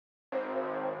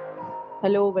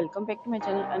Hello, welcome back to my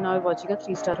channel and now we're watching a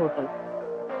 3-star hotel.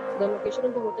 The location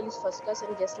of the hotel is first class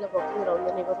and guests love walking around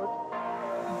the neighborhood.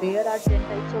 There are 10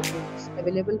 types of rooms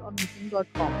available on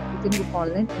booking.com. You can book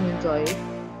online and enjoy it.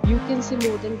 You can see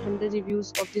more than 100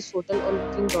 reviews of this hotel on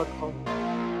booking.com.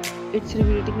 Its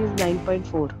review rating is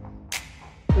 9.4,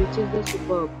 which is the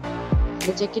superb.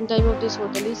 The check-in time of this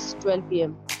hotel is 12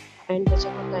 p.m. and the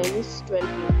check-out time is 12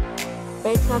 p.m.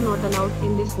 Pets are not allowed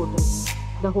in this hotel.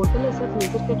 The hotel accepts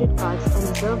major credit cards and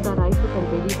reserves the right to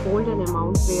temporarily hold an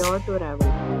amount prior to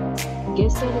arrival.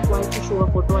 Guests are required to show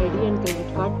a photo ID and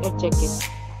credit card at check-in.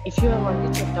 If you have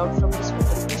already checked out from this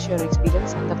hotel, please share your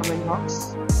experience in the comment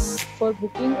box. For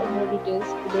booking or more details,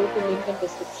 below the link and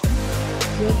description.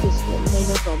 If you are facing any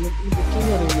kind of problem in booking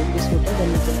or room in this hotel, then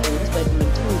you can tell us by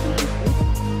commenting. We will help you.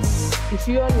 If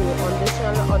you are new on this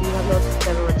channel or you have not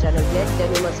subscribed our channel yet,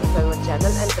 then you must subscribe our channel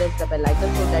and press the bell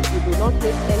icon so that you do not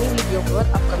miss any video of our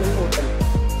upcoming hotel.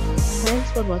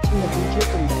 Thanks for watching the video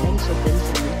till the end. So friends,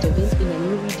 we'll meet again in a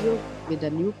new video with a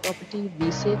new property.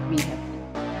 Be safe, be happy.